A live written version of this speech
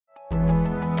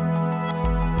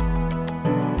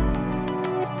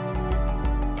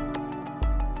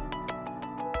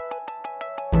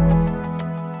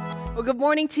Well, good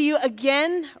morning to you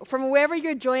again from wherever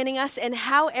you're joining us and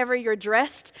however you're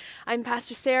dressed. I'm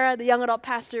Pastor Sarah, the young adult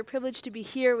pastor, privileged to be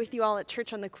here with you all at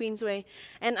church on the Queensway.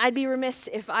 And I'd be remiss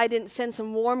if I didn't send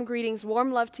some warm greetings,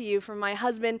 warm love to you from my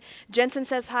husband. Jensen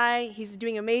says hi. He's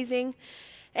doing amazing.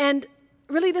 And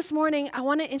really this morning, I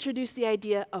want to introduce the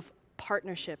idea of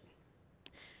partnership.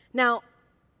 Now,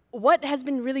 what has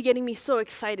been really getting me so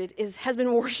excited has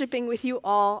been worshiping with you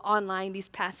all online these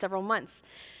past several months.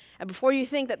 And before you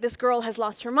think that this girl has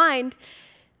lost her mind,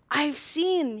 I've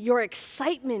seen your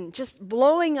excitement just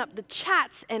blowing up the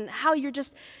chats and how you're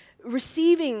just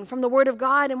receiving from the Word of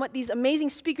God and what these amazing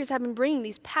speakers have been bringing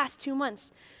these past 2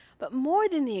 months. But more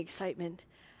than the excitement,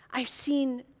 I've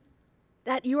seen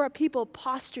that you are people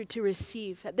postured to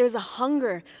receive, that there's a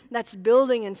hunger that's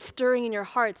building and stirring in your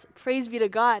hearts. Praise be to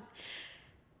God.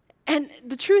 And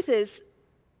the truth is,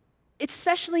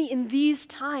 especially in these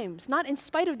times, not in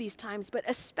spite of these times, but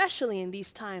especially in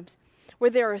these times, where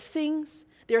there are things,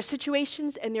 there are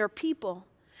situations, and there are people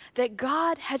that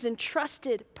God has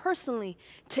entrusted personally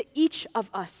to each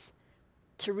of us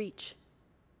to reach.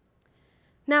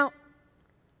 Now,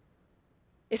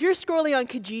 if you're scrolling on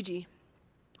Kijiji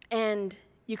and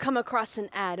you come across an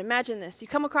ad, imagine this. You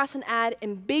come across an ad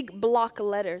in big block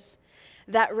letters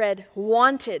that read,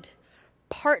 "Wanted,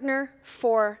 partner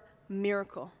for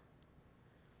miracle."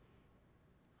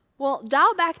 Well,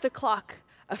 dial back the clock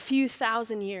a few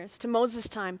thousand years to Moses'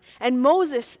 time, and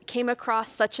Moses came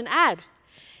across such an ad.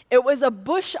 It was a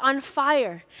bush on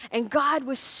fire, and God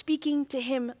was speaking to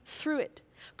him through it,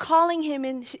 calling him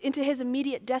into his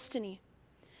immediate destiny.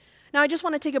 Now, I just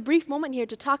want to take a brief moment here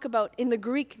to talk about, in the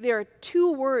Greek, there are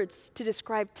 2 words to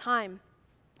describe time.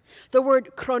 The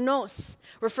word chronos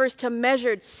refers to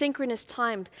measured, synchronous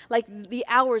time, like the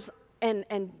hours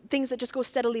and things that just go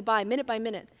steadily by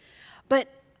minute. But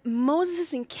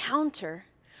Moses' encounter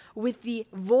with the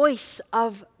voice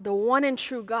of the one and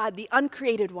true God, the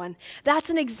uncreated one,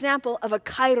 that's an example of a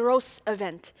kairos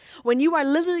event, when you are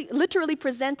literally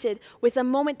presented with a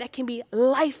moment that can be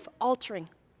life-altering,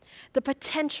 the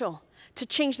potential to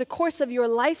change the course of your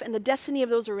life and the destiny of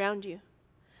those around you.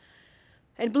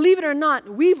 And believe it or not,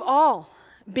 we've all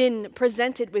been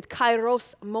presented with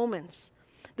kairos moments.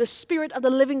 The Spirit of the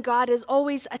living God is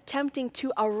always attempting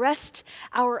to arrest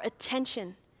our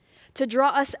attention, to draw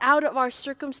us out of our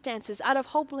circumstances, out of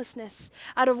hopelessness,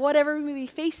 out of whatever we may be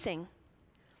facing,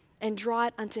 and draw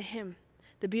it unto Him,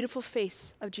 the beautiful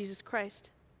face of Jesus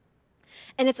Christ.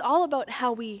 And it's all about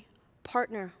how we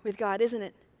partner with God, isn't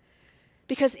it?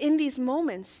 Because in these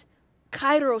moments,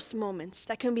 kairos moments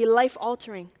that can be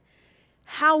life-altering,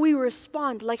 how we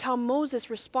respond, like how Moses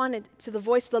responded to the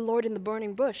voice of the Lord in the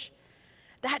burning bush,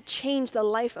 that changed the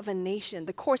life of a nation,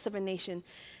 the course of a nation.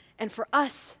 And for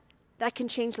us, that can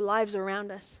change the lives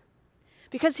around us.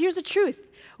 Because here's the truth.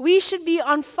 We should be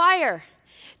on fire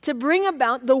to bring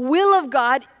about the will of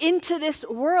God into this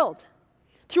world.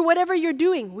 Through whatever you're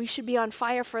doing, we should be on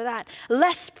fire for that.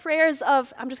 Less prayers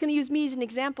of, I'm just going to use me as an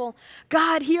example,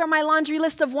 God, here are my laundry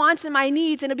list of wants and my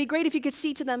needs, and it'd be great if you could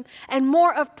see to them. And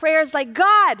more of prayers like,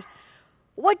 God,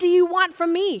 what do you want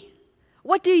from me?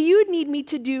 What do you need me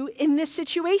to do in this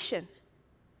situation?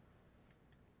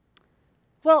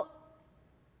 Well,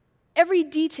 every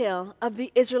detail of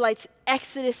the Israelites'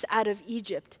 exodus out of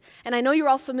Egypt, and I know you're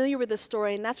all familiar with this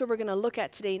story, and that's what we're going to look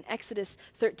at today in Exodus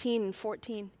 13 and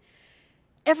 14.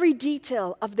 Every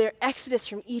detail of their exodus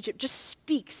from Egypt just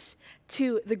speaks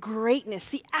to the greatness,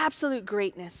 the absolute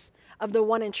greatness of the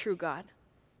one and true God.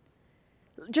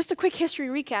 Just a quick history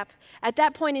recap. At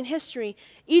that point in history,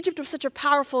 Egypt was such a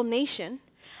powerful nation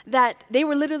that they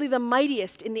were literally the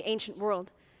mightiest in the ancient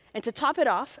world. And to top it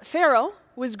off, Pharaoh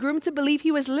was groomed to believe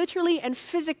he was literally and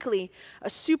physically a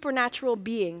supernatural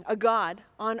being, a god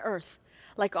on earth,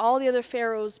 like all the other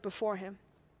pharaohs before him.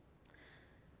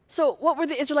 So what were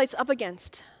the Israelites up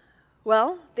against?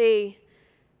 Well, they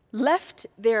left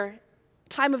their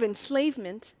time of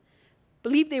enslavement,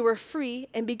 believed they were free,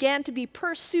 and began to be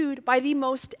pursued by the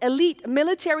most elite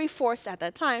military force at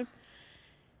that time,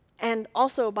 and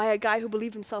also by a guy who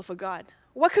believed himself a god.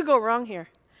 What could go wrong here?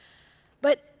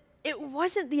 But it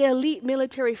wasn't the elite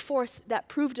military force that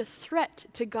proved a threat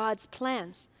to God's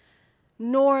plans,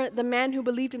 nor the man who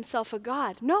believed himself a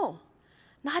god. No,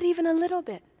 not even a little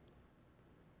bit.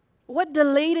 What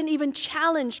delayed and even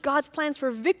challenged God's plans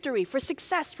for victory, for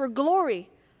success, for glory,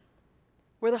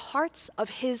 were the hearts of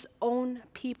His own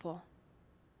people.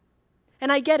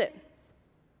 And I get it.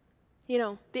 You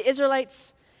know, the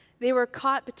Israelites, they were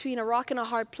caught between a rock and a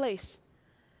hard place.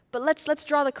 But let's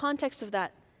draw the context of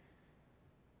that.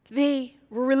 They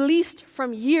were released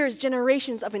from years,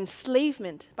 generations of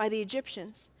enslavement by the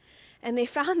Egyptians. And they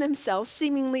found themselves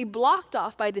seemingly blocked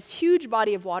off by this huge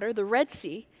body of water, the Red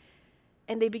Sea,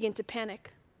 and they begin to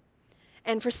panic.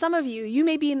 And for some of you, you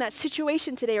may be in that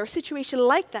situation today, or a situation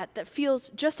like that that feels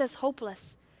just as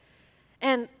hopeless.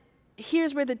 And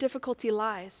here's where the difficulty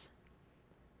lies.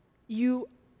 You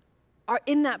are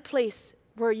in that place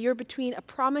where you're between a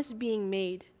promise being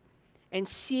made and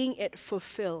seeing it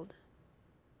fulfilled.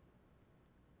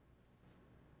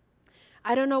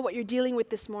 I don't know what you're dealing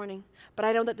with this morning, but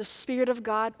I know that the Spirit of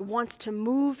God wants to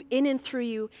move in and through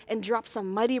you and drop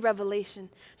some mighty revelation.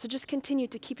 So just continue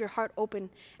to keep your heart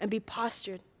open and be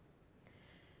postured.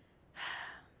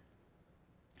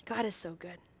 God is so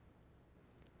good.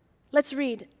 Let's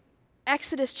read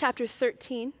Exodus chapter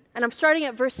 13, and I'm starting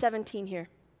at verse 17 here.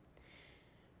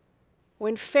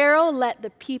 When Pharaoh let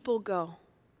the people go,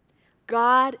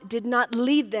 God did not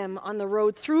lead them on the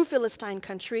road through Philistine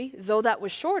country, though that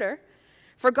was shorter.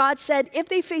 For God said, if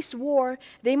they faced war,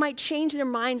 they might change their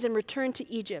minds and return to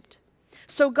Egypt.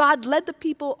 So God led the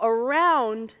people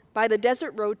around by the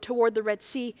desert road toward the Red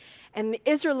Sea, and the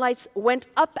Israelites went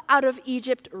up out of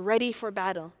Egypt ready for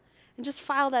battle. And just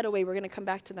file that away. We're going to come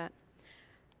back to that.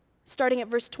 Starting at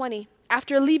verse 20.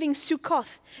 After leaving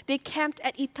Sukkoth, they camped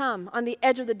at Etam on the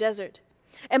edge of the desert.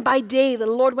 And by day, the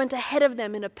Lord went ahead of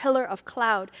them in a pillar of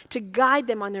cloud to guide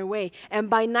them on their way, and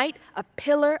by night, a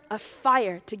pillar of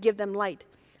fire to give them light,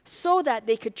 so that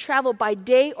they could travel by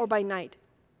day or by night.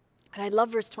 And I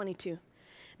love verse 22.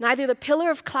 Neither the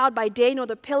pillar of cloud by day nor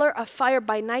the pillar of fire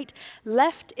by night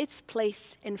left its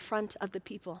place in front of the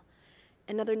people.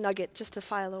 Another nugget just to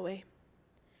file away.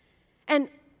 And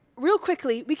real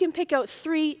quickly, we can pick out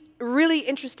 3 really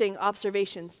interesting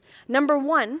observations. Number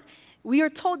 1, we are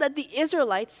told that the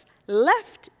Israelites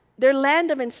left their land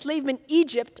of enslavement,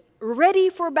 Egypt, ready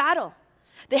for battle.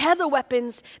 They had the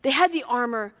weapons, they had the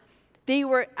armor. They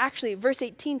were actually, verse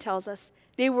 18 tells us,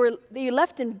 they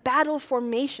left in battle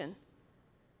formation.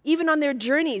 Even on their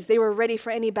journeys, they were ready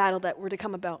for any battle that were to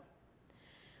come about.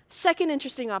 Second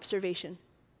interesting observation,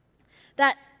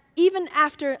 that even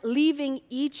after leaving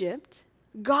Egypt,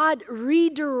 God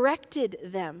redirected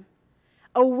them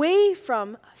away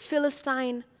from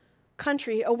Philistine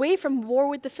country, away from war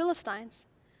with the Philistines.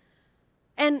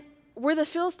 And were the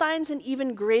Philistines an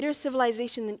even greater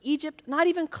civilization than Egypt? Not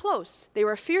even close. They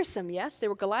were fearsome, yes. They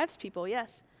were Goliath's people,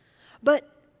 yes. But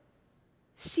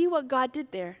see what God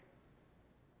did there.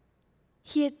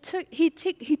 He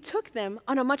took them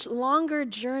on a much longer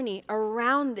journey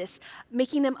around this,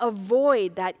 making them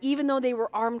avoid that even though they were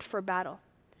armed for battle.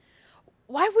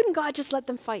 Why wouldn't God just let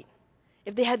them fight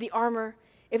if they had the armor,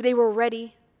 if they were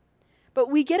ready? But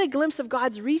we get a glimpse of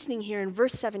God's reasoning here in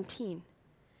verse 17,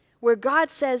 where God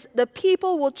says, the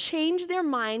people will change their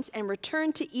minds and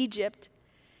return to Egypt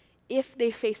if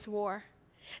they face war.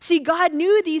 See, God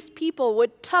knew these people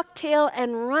would tuck tail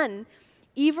and run,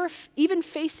 even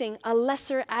facing a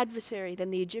lesser adversary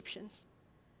than the Egyptians.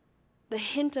 The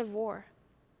hint of war.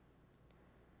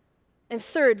 And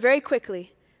third, very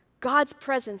quickly, God's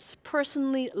presence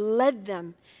personally led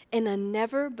them in a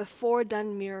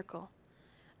never-before-done miracle.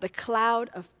 The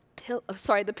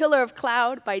pillar of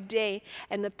cloud by day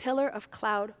and the pillar of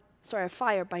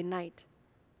fire by night.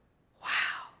 Wow.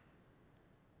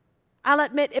 I'll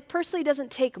admit, it personally doesn't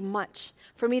take much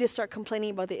for me to start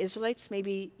complaining about the Israelites.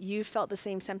 Maybe you felt the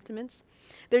same sentiments.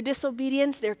 Their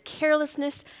disobedience, their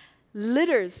carelessness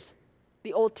litters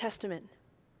the Old Testament.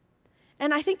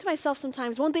 And I think to myself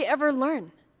sometimes, won't they ever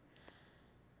learn?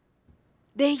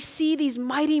 They see these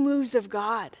mighty moves of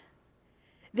God.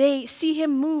 They see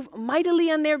him move mightily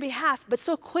on their behalf, but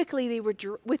so quickly they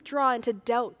withdraw into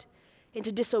doubt,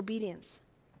 into disobedience.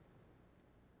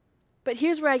 But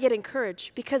here's where I get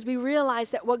encouraged, because we realize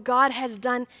that what God has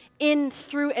done in,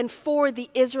 through, and for the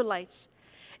Israelites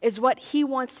is what he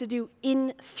wants to do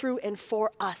in, through, and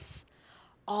for us,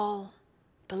 all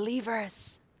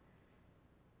believers.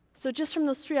 So just from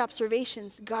those 3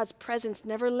 observations, God's presence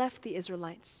never left the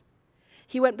Israelites.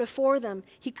 He went before them.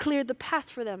 He cleared the path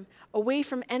for them, away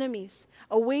from enemies,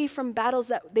 away from battles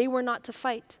that they were not to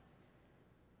fight.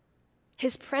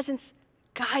 His presence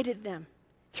guided them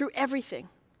through everything.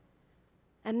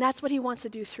 And that's what he wants to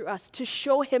do through us, to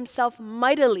show himself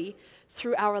mightily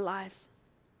through our lives.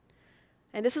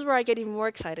 And this is where I get even more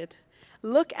excited.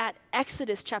 Look at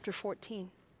Exodus chapter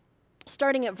 14,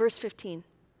 starting at verse 15.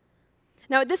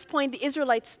 Now at this point, the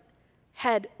Israelites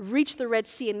had reached the Red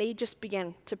Sea, and they just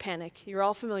began to panic. You're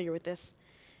all familiar with this.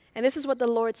 And this is what the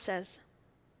Lord says.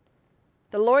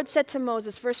 The Lord said to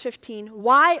Moses, verse 15,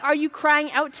 "Why are you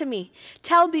crying out to me?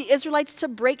 Tell the Israelites to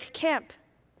break camp."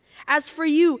 As for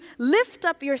you, lift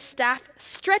up your staff,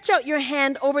 stretch out your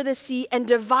hand over the sea, and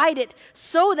divide it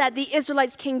so that the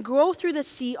Israelites can go through the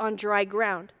sea on dry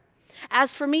ground.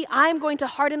 As for me, I am going to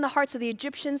harden the hearts of the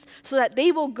Egyptians so that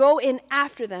they will go in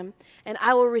after them, and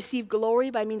I will receive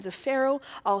glory by means of Pharaoh,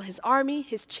 all his army,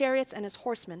 his chariots, and his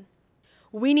horsemen.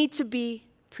 We need to be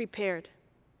prepared.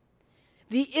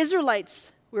 The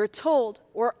Israelites, we're told,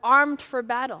 were armed for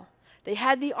battle. They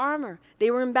had the armor.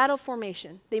 They were in battle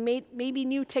formation. They maybe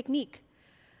knew technique.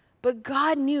 But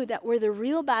God knew that where the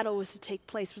real battle was to take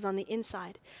place was on the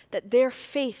inside, that their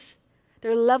faith,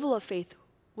 their level of faith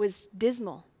was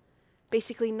dismal,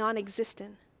 basically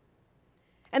non-existent.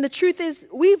 And the truth is,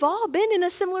 we've all been in a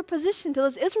similar position to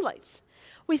those Israelites.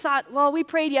 We thought, well, we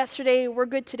prayed yesterday, we're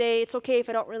good today, it's okay if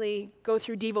I don't really go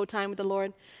through Devo time with the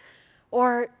Lord.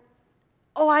 Or,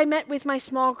 oh, I met with my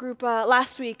small group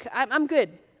last week, I'm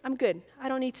good. I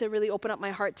don't need to really open up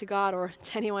my heart to God or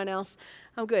to anyone else.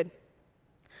 I'm good.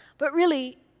 But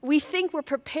really, we think we're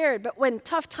prepared, but when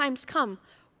tough times come,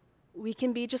 we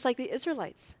can be just like the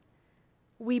Israelites.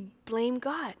 We blame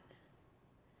God.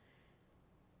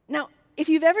 Now, if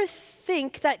you've ever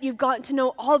think that you've gotten to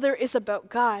know all there is about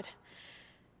God,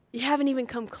 you haven't even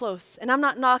come close. And I'm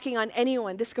not knocking on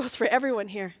anyone. This goes for everyone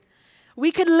here.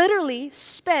 We could literally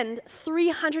spend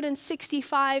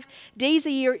 365 days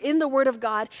a year in the Word of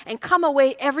God and come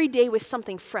away every day with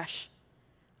something fresh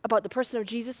about the person of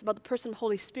Jesus, about the person of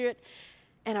Holy Spirit,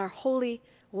 and our holy,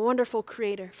 wonderful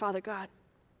Creator, Father God.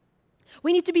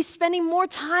 We need to be spending more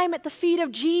time at the feet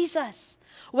of Jesus,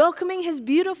 welcoming His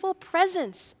beautiful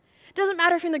presence. Doesn't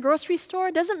matter if you're in the grocery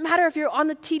store. Doesn't matter if you're on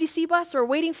the TTC bus or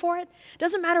waiting for it.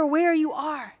 Doesn't matter where you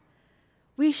are.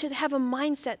 We should have a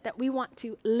mindset that we want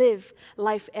to live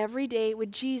life every day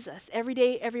with Jesus, every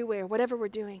day, everywhere, whatever we're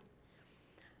doing.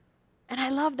 And I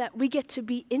love that we get to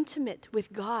be intimate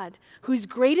with God, whose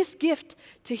greatest gift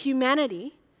to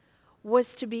humanity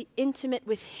was to be intimate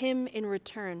with Him in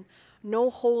return. No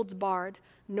holds barred,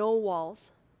 no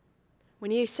walls.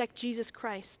 When you accept Jesus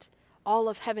Christ, all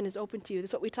of heaven is open to you.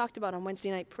 That's what we talked about on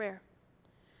Wednesday night prayer.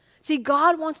 See,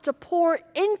 God wants to pour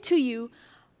into you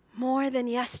more than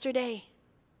yesterday.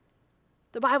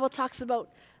 The Bible talks about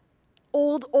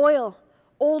old oil,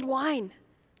 old wine,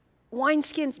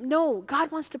 wineskins. No,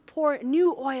 God wants to pour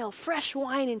new oil, fresh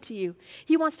wine into you.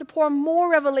 He wants to pour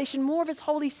more revelation, more of His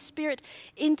Holy Spirit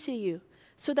into you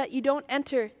so that you don't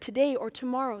enter today or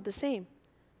tomorrow the same.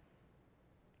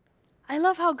 I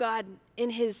love how God,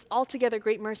 in His altogether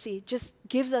great mercy, just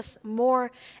gives us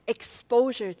more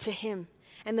exposure to Him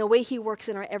and the way He works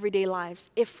in our everyday lives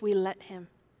if we let Him.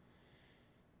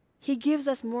 He gives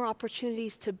us more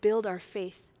opportunities to build our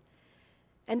faith.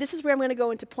 And this is where I'm going to go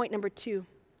into point number 2.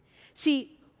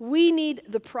 See, we need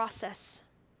the process.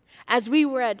 As we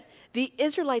read, the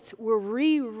Israelites were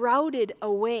rerouted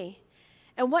away.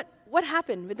 And what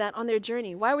happened with that on their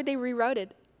journey? Why were they rerouted?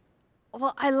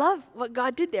 Well, I love what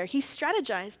God did there. He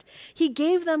strategized. He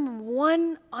gave them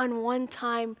one-on-one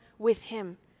time with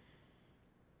Him.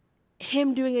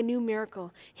 Him doing a new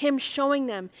miracle. Him showing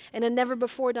them in a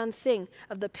never-before-done thing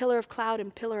of the pillar of cloud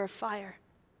and pillar of fire.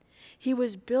 He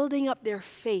was building up their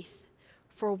faith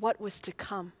for what was to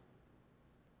come.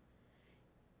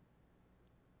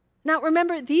 Now,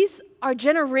 remember, these are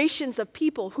generations of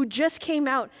people who just came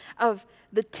out of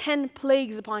the 10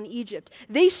 plagues upon Egypt.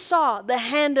 They saw the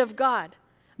hand of God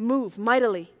move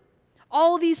mightily.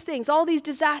 All these things, all these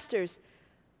disasters,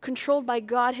 controlled by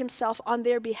God Himself on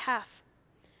their behalf.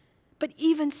 But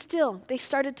even still, they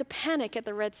started to panic at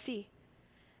the Red Sea.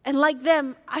 And like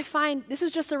them, I find this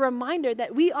is just a reminder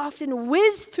that we often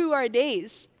whiz through our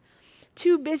days,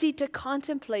 too busy to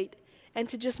contemplate and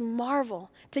to just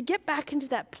marvel, to get back into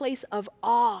that place of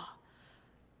awe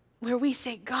where we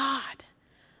say, God,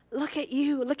 look at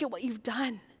you, look at what you've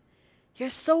done. You're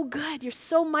so good, you're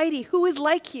so mighty. Who is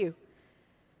like you?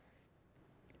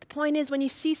 The point is, when you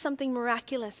see something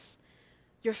miraculous,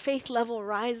 your faith level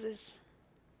rises.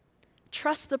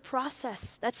 Trust the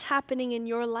process that's happening in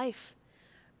your life.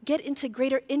 Get into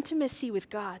greater intimacy with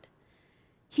God.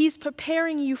 He's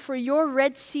preparing you for your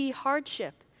Red Sea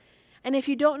hardship. And if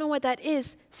you don't know what that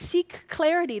is, seek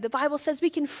clarity. The Bible says we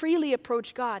can freely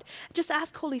approach God. Just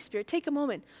ask Holy Spirit. Take a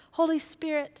moment. Holy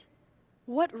Spirit,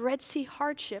 what Red Sea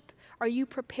hardship are you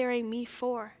preparing me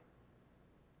for?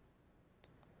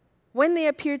 When they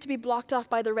appeared to be blocked off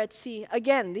by the Red Sea,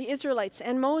 again, the Israelites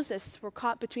and Moses were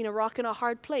caught between a rock and a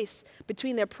hard place,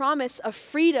 between their promise of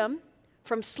freedom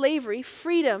from slavery,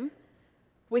 freedom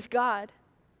with God,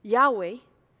 Yahweh,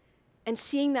 and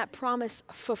seeing that promise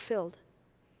fulfilled.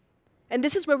 And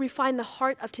this is where we find the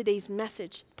heart of today's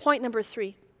message. Point number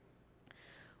 3.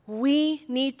 We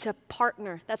need to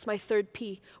partner. That's my third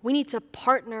P. We need to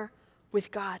partner with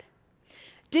God.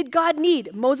 Did God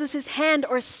need Moses' hand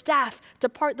or staff to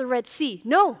part the Red Sea?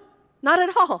 No, not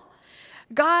at all.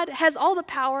 God has all the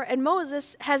power, and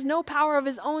Moses has no power of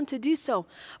his own to do so.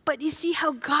 But you see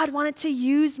how God wanted to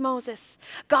use Moses.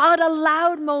 God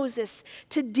allowed Moses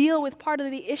to deal with part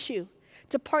of the issue,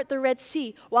 to part the Red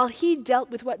Sea, while he dealt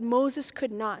with what Moses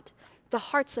could not, the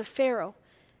hearts of Pharaoh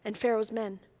and Pharaoh's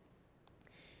men.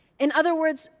 In other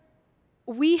words,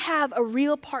 we have a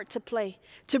real part to play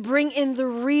to bring in the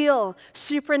real,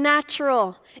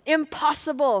 supernatural,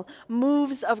 impossible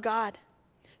moves of God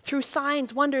through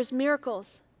signs, wonders,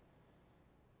 miracles.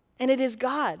 And it is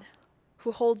God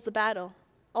who holds the battle,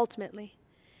 ultimately.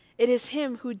 It is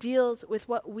him who deals with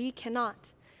what we cannot,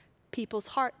 people's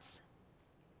hearts.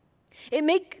 It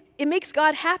makes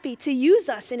God happy to use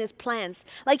us in his plans,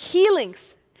 like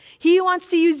healings. He wants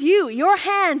to use you, your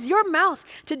hands, your mouth,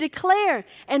 to declare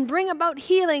and bring about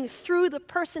healing through the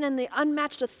person and the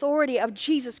unmatched authority of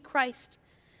Jesus Christ.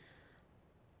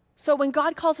 So when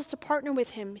God calls us to partner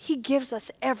with him, he gives us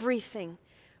everything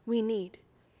we need.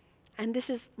 And this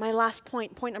is my last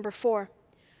point, point number 4.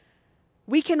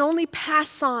 We can only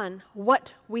pass on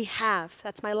what we have.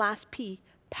 That's my last P,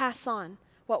 pass on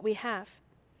what we have.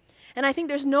 And I think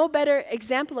there's no better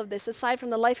example of this, aside from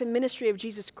the life and ministry of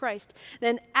Jesus Christ,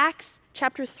 than Acts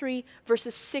chapter 3,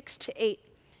 verses 6 to 8.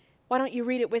 Why don't you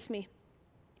read it with me?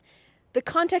 The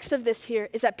context of this here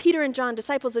is that Peter and John,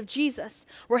 disciples of Jesus,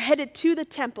 were headed to the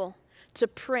temple to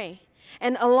pray.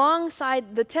 And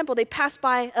alongside the temple, they passed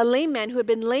by a lame man who had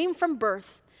been lame from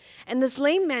birth. And this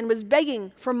lame man was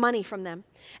begging for money from them.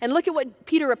 And look at what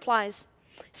Peter replies.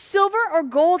 "Silver or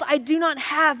gold I do not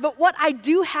have, but what I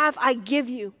do have I give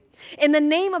you. In the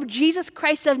name of Jesus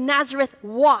Christ of Nazareth,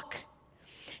 walk."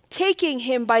 Taking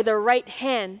him by the right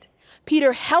hand,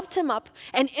 Peter helped him up,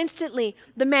 and instantly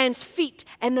the man's feet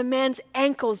and the man's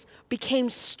ankles became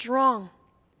strong.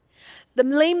 The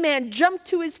lame man jumped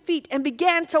to his feet and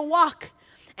began to walk,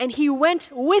 and he went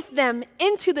with them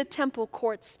into the temple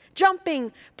courts,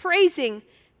 jumping, praising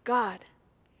God.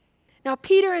 Now,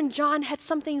 Peter and John had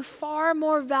something far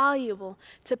more valuable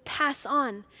to pass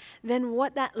on than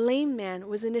what that lame man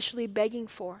was initially begging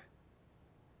for.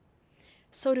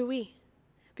 So do we.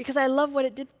 Because I love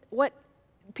what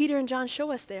Peter and John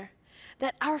show us there,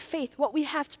 that our faith, what we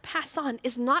have to pass on,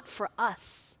 is not for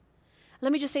us.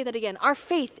 Let me just say that again. Our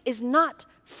faith is not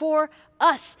for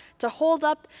us to hold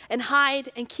up and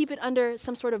hide and keep it under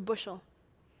some sort of bushel.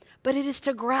 But it is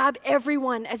to grab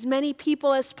everyone, as many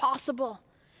people as possible,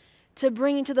 to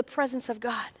bring into the presence of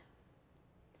God.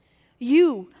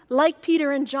 You, like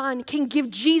Peter and John, can give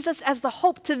Jesus as the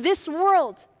hope to this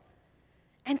world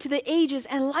and to the ages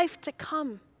and life to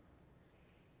come.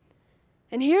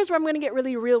 And here's where I'm going to get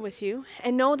really real with you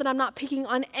and know that I'm not picking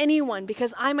on anyone,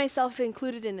 because I myself am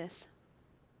included in this.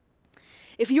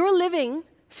 If you're living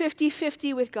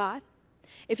 50-50 with God,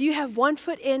 if you have one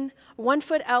foot in, one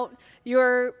foot out,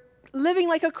 you're living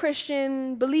like a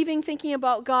Christian, believing, thinking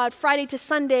about God Friday to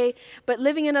Sunday, but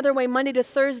living another way Monday to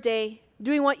Thursday,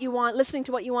 doing what you want, listening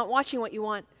to what you want, watching what you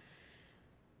want,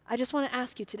 I just want to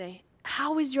ask you today,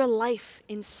 how is your life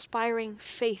inspiring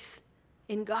faith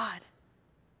in God?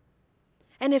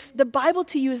 And if the Bible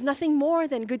to you is nothing more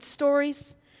than good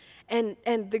stories, and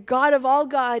the God of all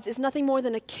gods is nothing more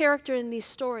than a character in these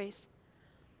stories,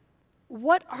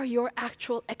 what are your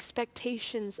actual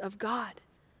expectations of God?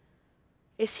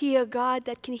 Is he a God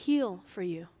that can heal for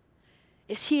you?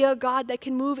 Is he a God that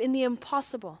can move in the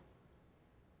impossible?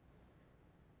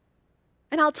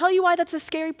 And I'll tell you why that's a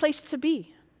scary place to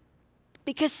be.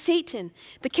 Because Satan,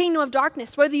 the kingdom of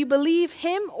darkness, whether you believe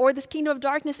him or this kingdom of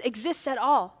darkness exists at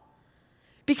all,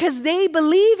 because they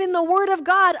believe in the word of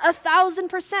God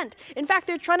 1,000%. In fact,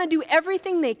 they're trying to do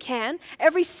everything they can,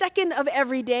 every second of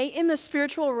every day in the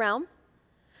spiritual realm,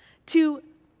 to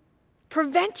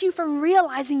prevent you from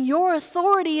realizing your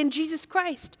authority in Jesus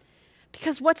Christ.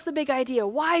 Because what's the big idea?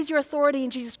 Why is your authority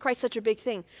in Jesus Christ such a big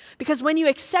thing? Because when you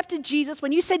accepted Jesus,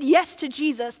 when you said yes to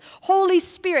Jesus, Holy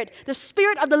Spirit, the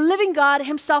Spirit of the living God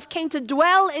himself came to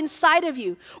dwell inside of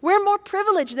you. We're more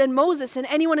privileged than Moses and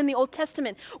anyone in the Old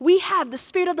Testament. We have the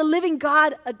Spirit of the living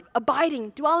God abiding,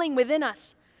 dwelling within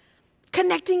us,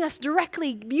 connecting us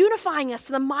directly, unifying us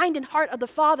to the mind and heart of the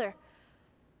Father.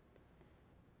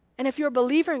 And if you're a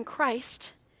believer in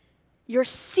Christ, you're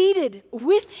seated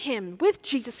with him, with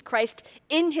Jesus Christ,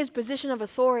 in his position of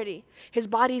authority. His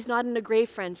body is not in the grave,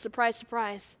 friends. Surprise,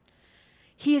 surprise.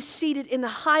 He is seated in the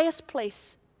highest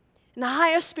place, in the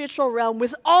highest spiritual realm,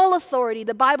 with all authority.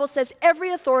 The Bible says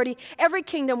every authority, every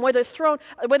kingdom, whether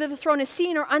the throne is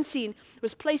seen or unseen,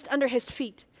 was placed under his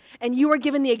feet. and you are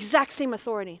given the exact same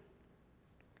authority.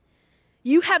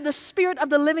 You have the Spirit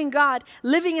of the living God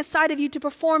living inside of you to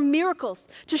perform miracles,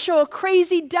 to show a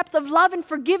crazy depth of love and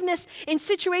forgiveness in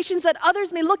situations that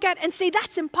others may look at and say,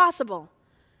 that's impossible.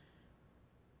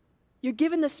 You're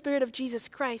given the Spirit of Jesus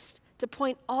Christ to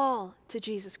point all to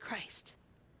Jesus Christ.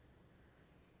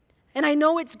 And I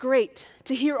know it's great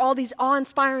to hear all these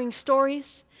awe-inspiring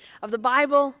stories of the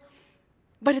Bible,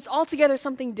 but it's altogether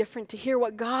something different to hear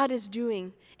what God is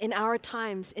doing in our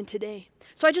times and today.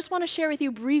 So I just want to share with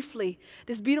you briefly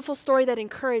this beautiful story that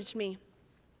encouraged me.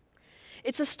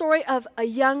 It's a story of a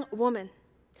young woman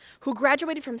who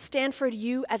graduated from Stanford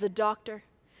U as a doctor.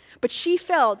 But she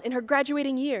felt in her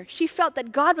graduating year, she felt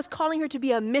that God was calling her to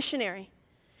be a missionary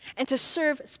and to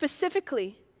serve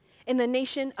specifically in the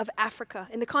nation of Africa,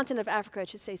 in the continent of Africa, I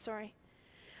should say, sorry.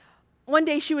 One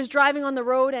day she was driving on the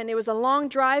road, and it was a long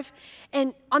drive,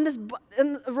 and on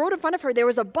the road in front of her, there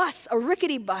was a bus, a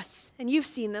rickety bus, and you've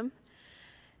seen them.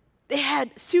 They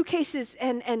had suitcases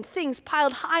and things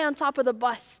piled high on top of the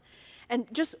bus and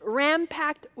just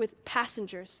ram-packed with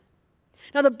passengers.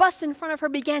 Now the bus in front of her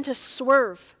began to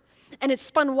swerve, and it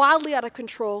spun wildly out of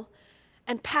control,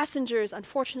 and passengers,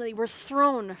 unfortunately, were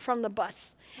thrown from the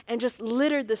bus and just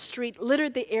littered the street,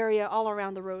 littered the area all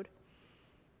around the road.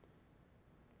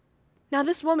 Now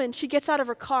this woman, she gets out of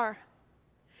her car.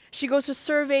 She goes to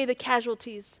survey the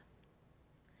casualties.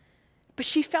 But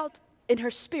she felt in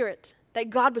her spirit that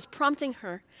God was prompting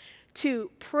her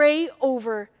to pray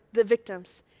over the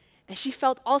victims. And she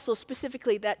felt also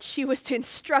specifically that she was to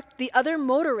instruct the other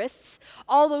motorists,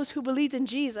 all those who believed in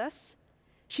Jesus.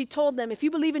 She told them, if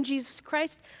you believe in Jesus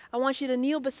Christ, I want you to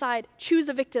kneel beside, choose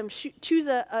a victim, choose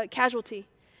a casualty,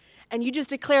 and you just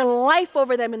declare life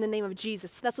over them in the name of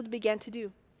Jesus. So that's what they began to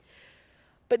do.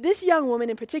 But this young woman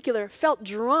in particular felt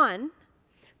drawn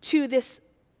to this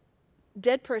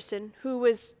dead person who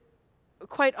was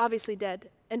quite obviously dead.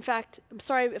 In fact, I'm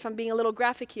sorry if I'm being a little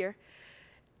graphic here.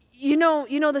 You know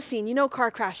the scene. You know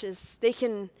car crashes. They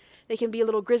can be a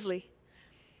little grisly.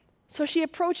 So she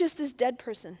approaches this dead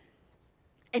person,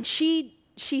 and she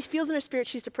feels in her spirit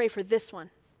she's to pray for this one.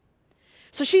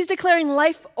 So she's declaring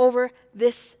life over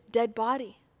this dead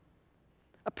body.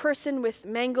 A person with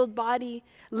mangled body,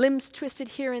 limbs twisted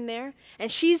here and there,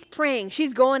 and she's praying.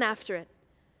 She's going after it.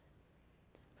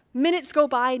 Minutes go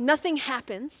by, nothing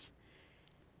happens.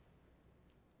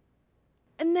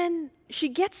 And then she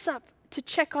gets up to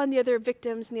check on the other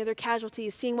victims and the other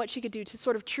casualties, seeing what she could do to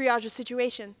sort of triage the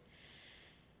situation.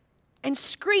 And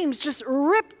screams just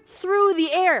rip through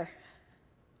the air.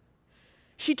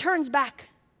 She turns back,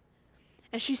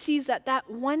 and she sees that that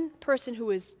one person who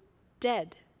was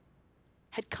dead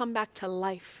had come back to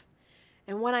life.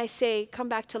 And when I say come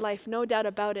back to life, no doubt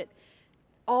about it,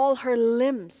 all her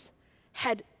limbs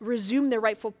had resumed their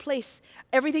rightful place.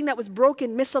 Everything that was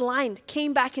broken, misaligned,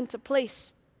 came back into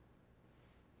place.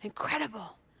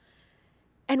 Incredible.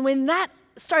 And when that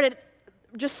started,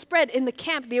 just spread in the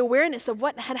camp, the awareness of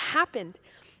what had happened,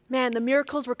 man, the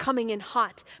miracles were coming in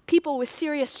hot. People with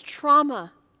serious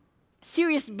trauma,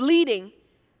 serious bleeding,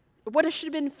 what should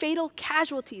have been fatal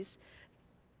casualties,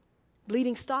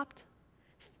 bleeding stopped.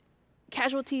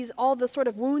 Casualties, all the sort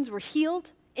of wounds were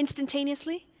healed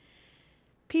instantaneously.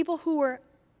 People who were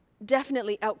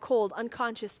definitely out cold,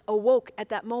 unconscious, awoke at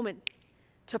that moment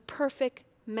to perfect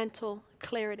mental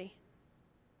clarity.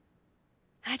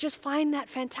 And I just find that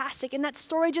fantastic. And that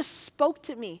story just spoke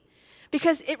to me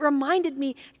because it reminded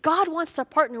me God wants to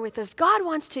partner with us. God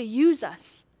wants to use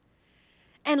us.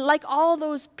 And like all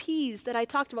those P's that I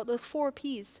talked about, those 4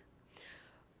 P's,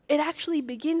 it actually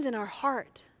begins in our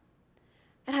heart.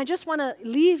 And I just want to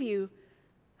leave you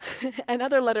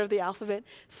another letter of the alphabet,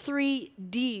 3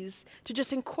 D's, to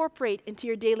just incorporate into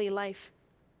your daily life.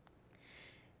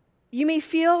 You may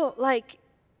feel like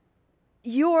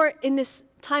you're in this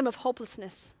time of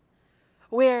hopelessness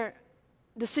where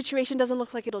the situation doesn't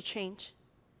look like it'll change.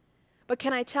 But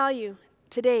can I tell you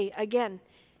today, again,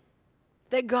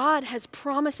 that God has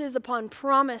promises upon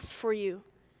promise for you,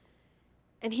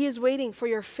 and He is waiting for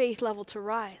your faith level to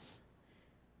rise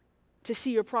to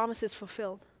see your promises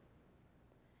fulfilled.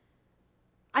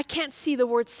 I can't see the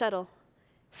word settle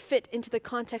fit into the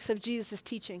context of Jesus'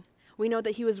 teaching. We know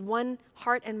that He was one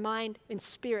heart and mind and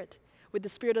spirit with the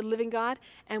Spirit of the living God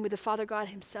and with the Father God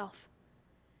Himself.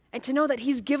 And to know that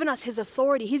He's given us His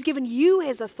authority. He's given you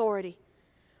His authority.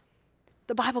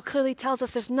 The Bible clearly tells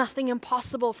us there's nothing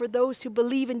impossible for those who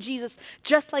believe in Jesus,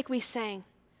 just like we sang.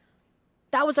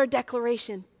 That was our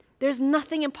declaration. There's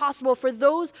nothing impossible for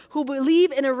those who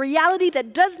believe in a reality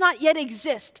that does not yet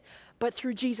exist, but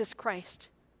through Jesus Christ.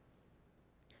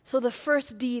 So the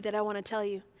first D that I want to tell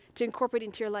you to incorporate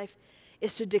into your life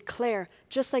is to declare,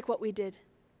 just like what we did.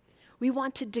 We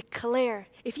want to declare.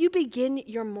 If you begin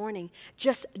your morning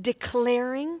just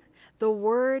declaring the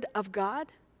word of God,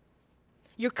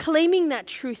 you're claiming that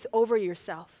truth over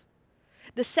yourself.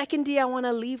 The second D I want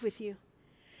to leave with you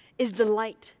is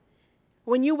delight.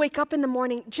 When you wake up in the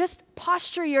morning, just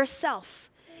posture yourself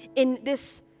in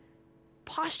this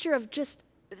posture of just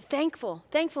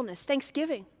thankfulness,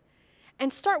 thanksgiving.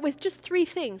 And start with just 3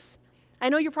 things. I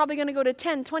know you're probably going to go to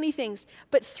 10, 20 things,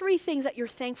 but 3 things that you're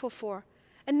thankful for.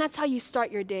 And that's how you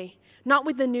start your day. Not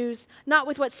with the news, not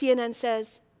with what CNN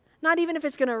says, not even if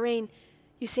it's going to rain.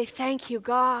 You say, thank you,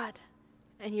 God.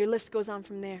 And your list goes on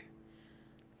from there.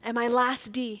 And my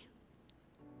last D,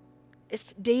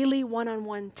 it's daily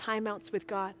one-on-one timeouts with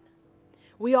God.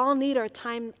 We all need our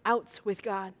timeouts with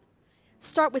God.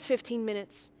 Start with 15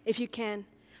 minutes if you can.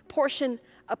 Portion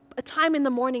a time in the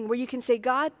morning where you can say,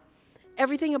 God,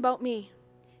 everything about me,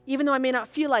 even though I may not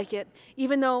feel like it,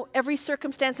 even though every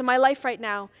circumstance in my life right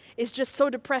now is just so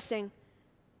depressing,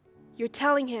 you're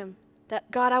telling him that,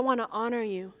 God, I want to honor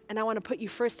you and I want to put you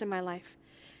first in my life.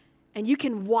 And you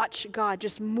can watch God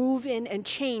just move in and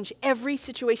change every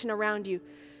situation around you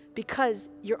because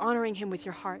you're honoring him with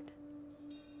your heart.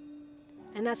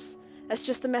 And that's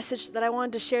just the message that I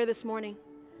wanted to share this morning.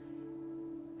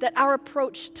 That our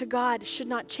approach to God should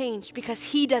not change because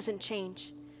he doesn't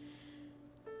change.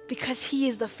 Because he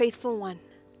is the faithful one.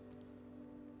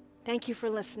 Thank you for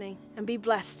listening and be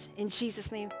blessed in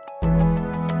Jesus' name.